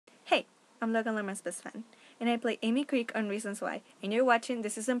Hey, I'm Logan Lerman's best friend, and I play Amy Creek on Reasons Why, and you're watching the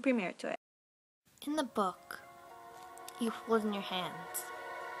season premiere to it. In the book you hold in your hands,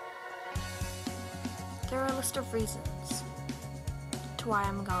 there are a list of reasons to why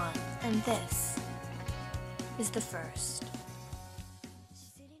I'm gone, and this is the first.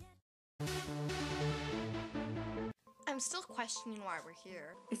 I'm still questioning why we're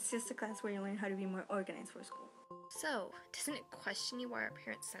here. It's just a class where you learn how to be more organized for school. So, doesn't it question you why our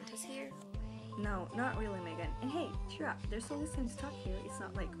parents sent us here? No, not really, Megan. And hey, cheer up. There's always time to talk here. It's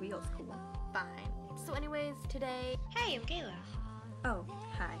not like real school. Fine. So anyways, today... Hey, I'm Kayla. Oh,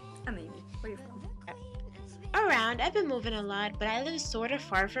 hi. I'm Amy. Where are you from? Around. I've been moving a lot, but I live sort of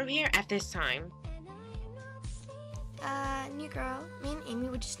far from here at this time. New girl. Me and Amy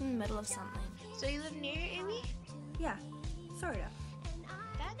were just in the middle of something. So you live near here, Amy? Yeah, sort of.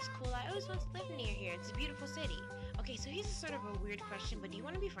 That's cool. I always wanted to live near here. It's a beautiful city. Okay, so here's a sort of a weird question, but do you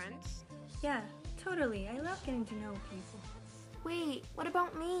want to be friends? Yeah, totally. I love getting to know people. Wait, what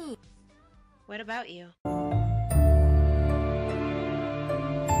about me? What about you?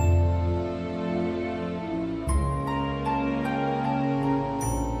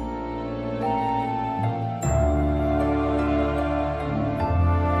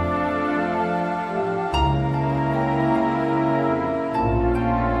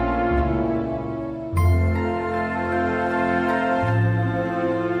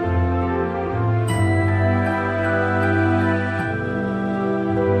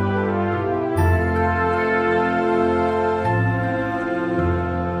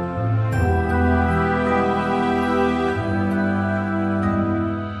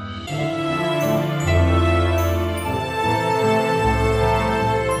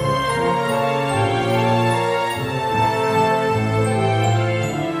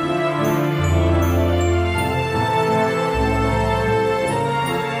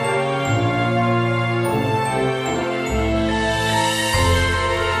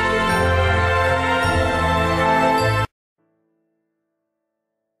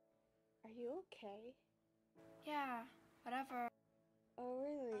 Are you okay? Yeah, whatever.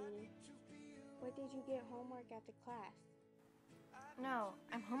 Oh, really? What did you get homework after class? No,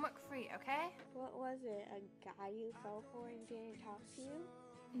 I'm homework free, okay? What was it? A guy you fell for and didn't talk to you?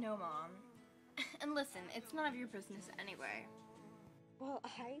 No, Mom. And listen, it's none of your business anyway. Well,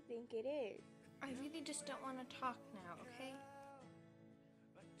 I think it is. I really just don't want to talk now, okay?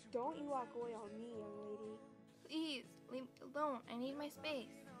 Don't you walk away on me, young lady. Please, leave me alone. I need my space.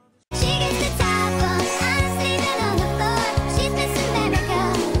 She gets the telephone, I'm sleeping on the floor. She's Miss America,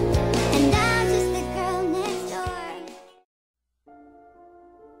 and I'm just the girl next door.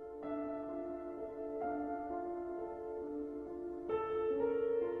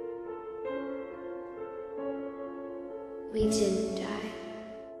 We didn't die.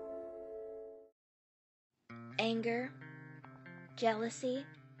 Anger, jealousy,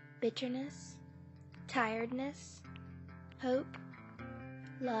 bitterness, tiredness, hope,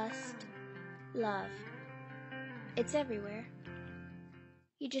 lust, love. It's everywhere.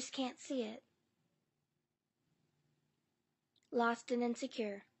 You just can't see it. Lost and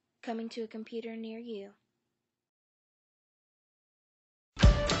insecure, coming to a computer near you.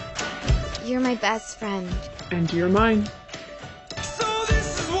 You're my best friend. And you're mine. So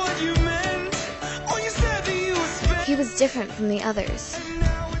this is what you meant when you said that you were spent. He was different from the others. And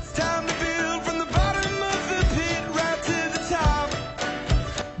now it's time to build from the bottom of the pit right to the top.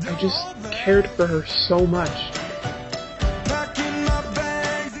 I just cared for her so much. Packing my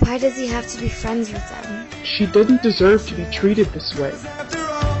bags. Why does he have to be friends with them? She didn't deserve to be treated this way. After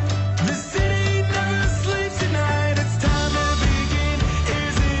all, the city never sleeps at night. It's time to begin,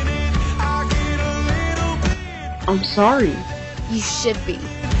 isn't it? I get a little bit. I'm sorry. You should be.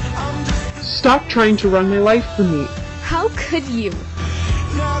 I'm just Stop trying to run my life for me. How could you?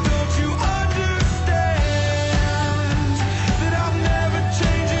 now don't you understand that I'm never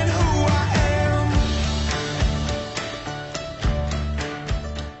changing who I am.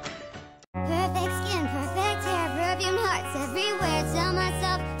 Perfect skin, perfect hair, perfume hearts everywhere. Tell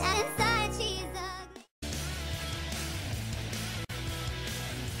myself that inside she's ugly.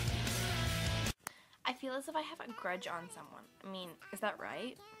 I feel as if I have a grudge on someone. I mean, is that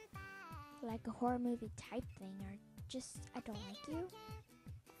right? Like a horror movie type thing, or just I don't like you?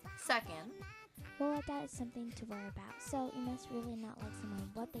 Second, Well, that is something to worry about. So you must really not like someone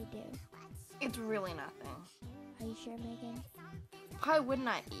what they do. it's really nothing. Are you sure, Megan? Why wouldn't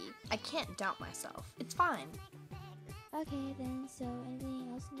I be? I can't doubt myself. It's fine. Okay then, so anything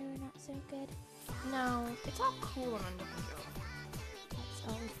else new or not so good? No, it's all cool and individual. That's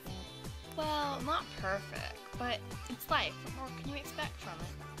always good. Well, not perfect, but it's life. What more can you expect from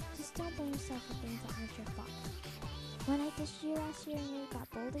it? Just don't blame yourself for things that aren't your fault. When I dissed you last year and you got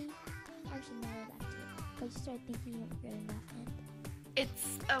bullied, I should never left you. But you started thinking you were good enough, and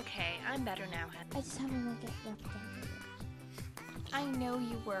It's okay. I'm better now, Hen. I just haven't let it rub down for you. I know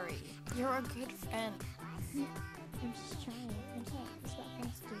you worry. You're a good friend. I'm just trying. And hey, that's what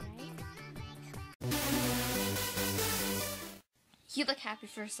friends do, right? You look happy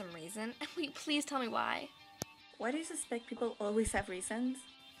for some reason. Will you please tell me why? Why do you suspect people always have reasons?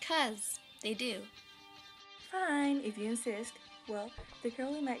 'Cause they do. Fine, if you insist. Well, the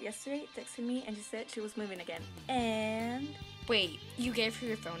girl we met yesterday texted me and she said she was moving again. And... Wait, you gave her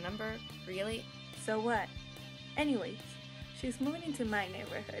your phone number? Really? so what? Anyways, she's moving into my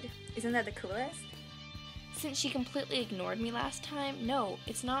neighborhood. Isn't that the coolest? Since she completely ignored me last time, no,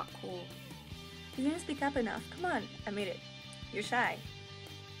 it's not cool. You didn't speak up enough. Come on, admit it. You're shy.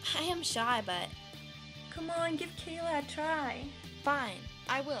 I am shy, but Come on, give Kayla a try. fine,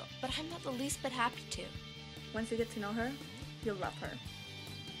 I will, but I'm not the least bit happy to. Once you get to know her, you'll love her.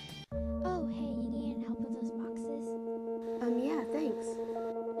 Oh, hey, you need help with those boxes? Yeah, thanks.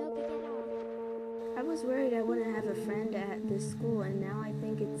 No big at all. I was worried I wouldn't have a friend at this school, and now I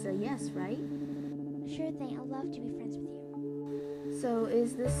think it's a yes, right? Sure thing, I'd love to be friends with you. So,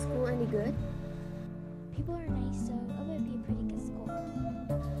 is this school any good? People are nice, so it would be a pretty good school.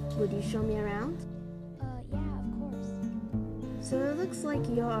 Would you show me around? Yeah, of course. So it looks like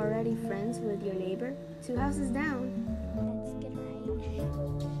you're already friends with your neighbor, 2 houses down. That's good, right?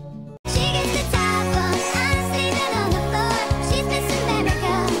 She gets the top on, I'm sleeping on the floor. She's Miss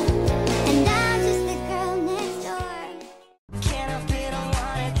America, and I'm just the girl next door. Can't help it, I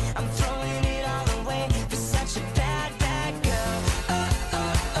want it. I'm throwing it all away for such a bad, bad girl. Oh,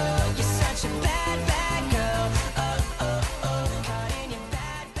 oh, oh, you're such a bad, bad girl. Oh, oh, oh, caught in your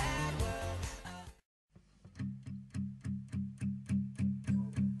bad, bad world.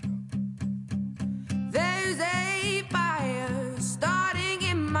 There's a fire starting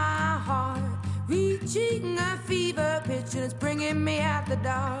in my heart, reaching a fever pitch and it's bringing me out the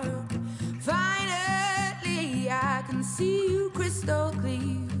dark. Finally, I can see you crystal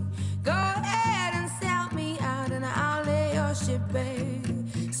clear. Go ahead and sell me out and I'll lay your ship bare.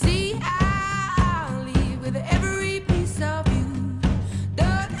 See, I'll leave with every piece of you.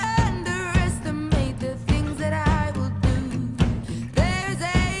 Don't underestimate the things that I will do. There's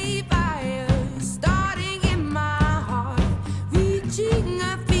a fire starting in my heart, reaching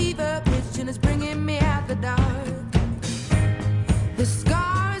a fever pitch and it's bringing me out the dark. The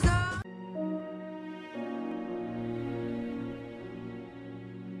scars are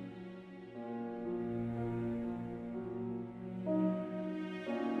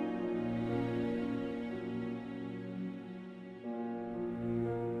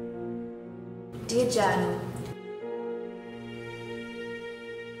Dear Journal,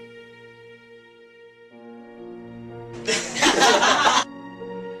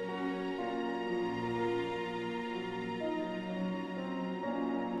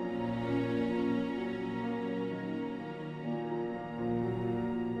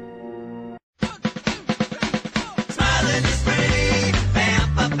 smiling is free.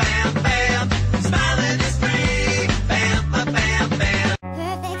 Bam, ba, bam, bam. Smiling is free. Bam, ba, bam, bam.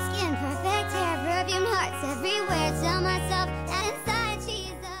 Perfect skin, perfect hair, perfume hearts everywhere. Tell myself that inside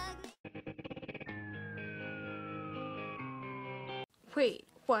she's ugly. wait,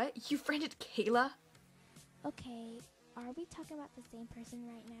 what? You friended Kayla? Okay, are we talking about the same person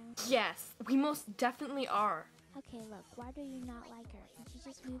right now? Yes, we most definitely are. Okay, look, why do you not like her? Did you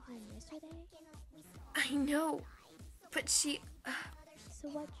just move in yesterday? I know, but she... So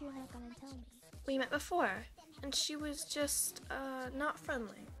what you're not gonna tell me? we met before, and she was just, not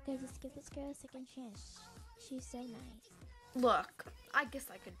friendly. Okay, just give this girl a second chance. She's so nice. Look, I guess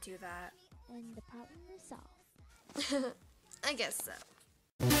I could do that. And the problem is solved. I guess so.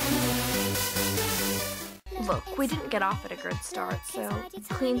 Look, we didn't get off at a good start, so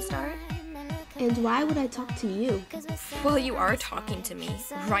clean start? And why would I talk to you? Well, you are talking to me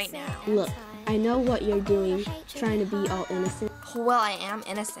right now. Look, I know what you're doing, trying to be all innocent. Well, I am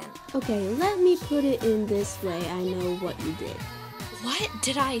innocent. Okay, let me put it in this way. I know what you did. What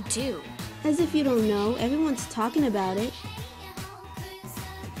did I do? As if you don't know, everyone's talking about it.